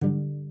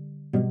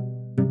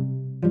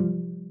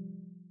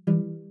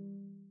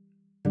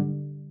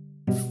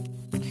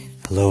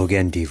Hello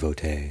again,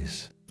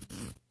 devotees.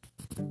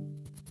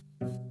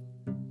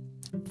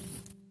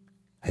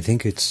 I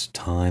think it's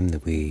time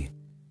that we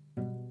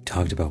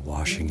talked about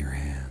washing your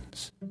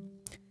hands.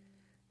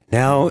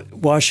 Now,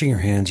 washing your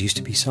hands used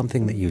to be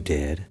something that you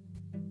did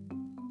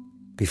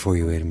before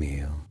you ate a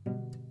meal,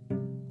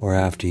 or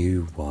after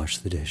you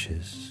washed the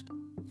dishes,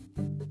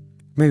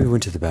 maybe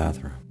went to the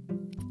bathroom.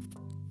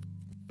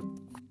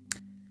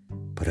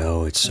 But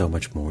oh, it's so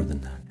much more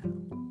than that now.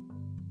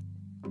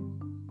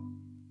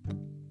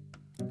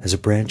 As a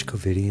Branch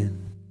Covidian,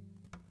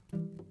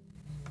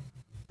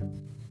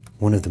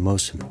 one of the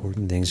most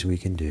important things we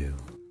can do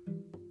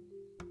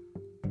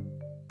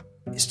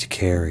is to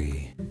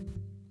carry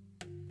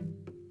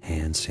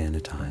hand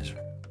sanitizer.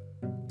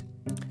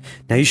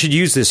 Now, you should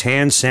use this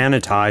hand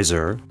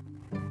sanitizer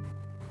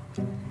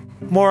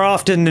more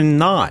often than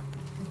not.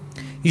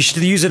 You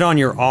should use it on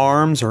your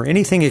arms or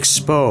anything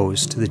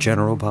exposed to the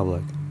general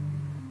public.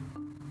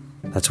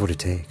 That's what it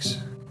takes.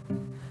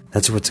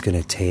 That's what's going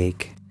to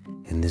take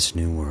in this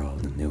new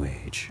world and new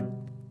age.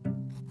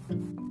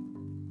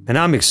 And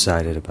I'm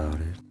excited about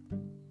it,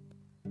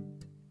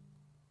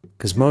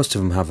 because most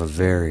of them have a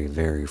very,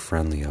 very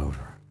friendly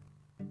odor.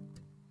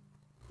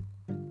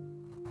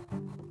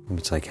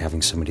 It's like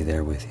having somebody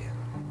there with you.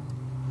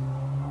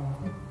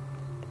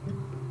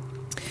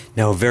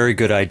 Now, a very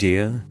good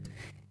idea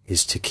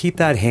is to keep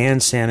that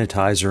hand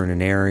sanitizer in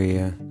an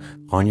area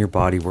on your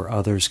body where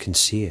others can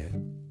see it,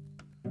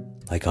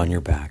 like on your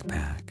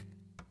backpack,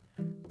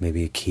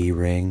 maybe a key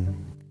ring.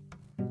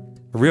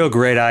 A real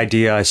great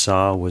idea I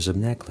saw was a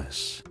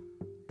necklace,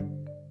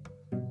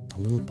 a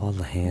little bottle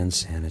of hand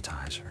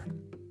sanitizer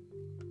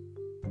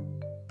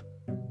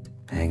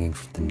hanging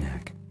from the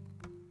neck.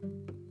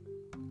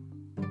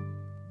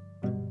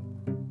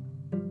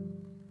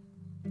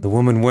 The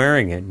woman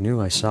wearing it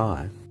knew I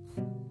saw it.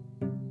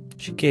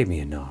 She gave me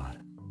a nod.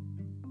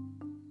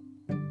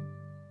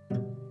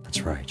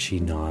 That's right, she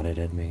nodded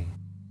at me.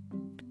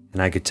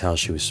 And I could tell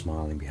she was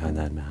smiling behind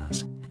that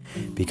mask,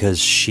 because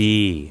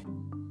she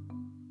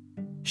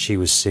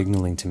was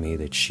signaling to me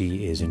that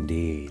she is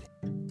indeed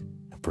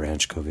a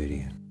Branch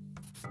Covidian.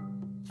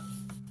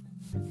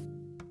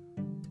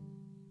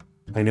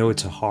 I know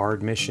it's a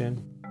hard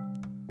mission,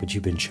 but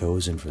you've been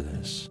chosen for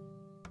this.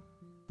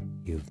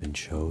 You've been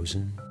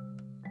chosen.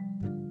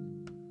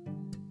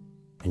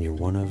 And you're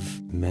one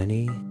of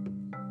many.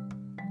 And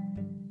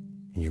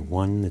you're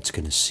one that's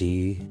going to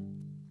see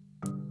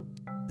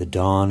the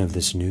dawn of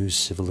this new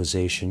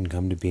civilization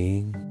come to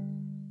being.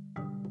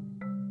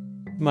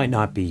 You might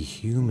not be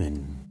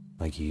human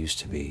like you used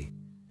to be,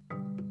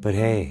 but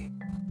hey,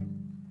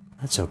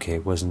 that's okay.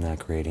 It wasn't that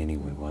great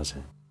anyway, was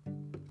it?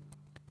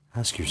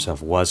 Ask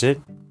yourself, was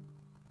it?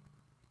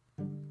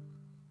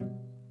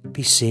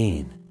 Be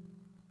seen.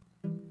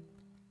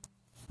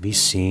 Be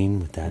seen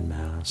with that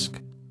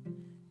mask.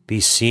 Be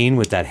seen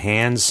with that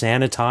hand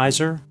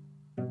sanitizer.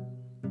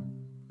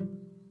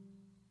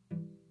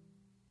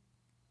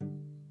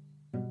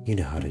 You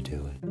know how to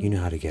do it. You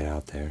know how to get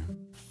out there.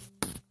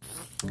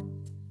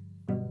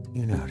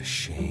 You know how to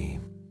shame.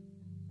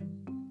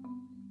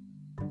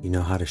 You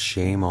know how to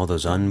shame all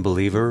those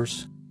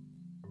unbelievers?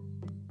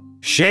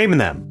 Shame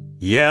them.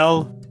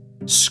 Yell.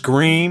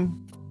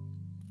 Scream.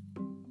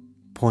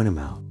 Point them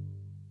out.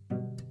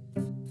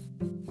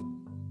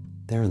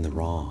 They're in the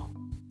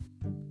wrong.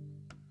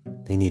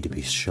 They need to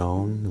be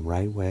shown the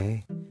right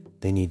way.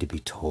 They need to be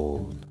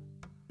told.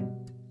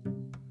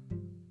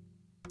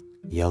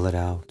 Yell it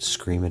out.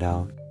 Scream it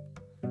out.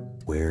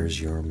 Where's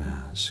your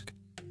mask?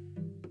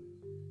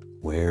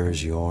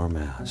 Where's your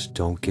mask?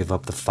 Don't give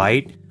up the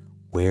fight.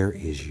 Where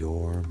is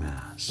your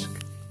mask?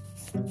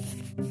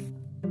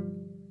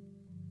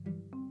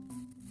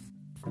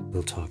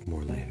 We'll talk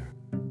more later.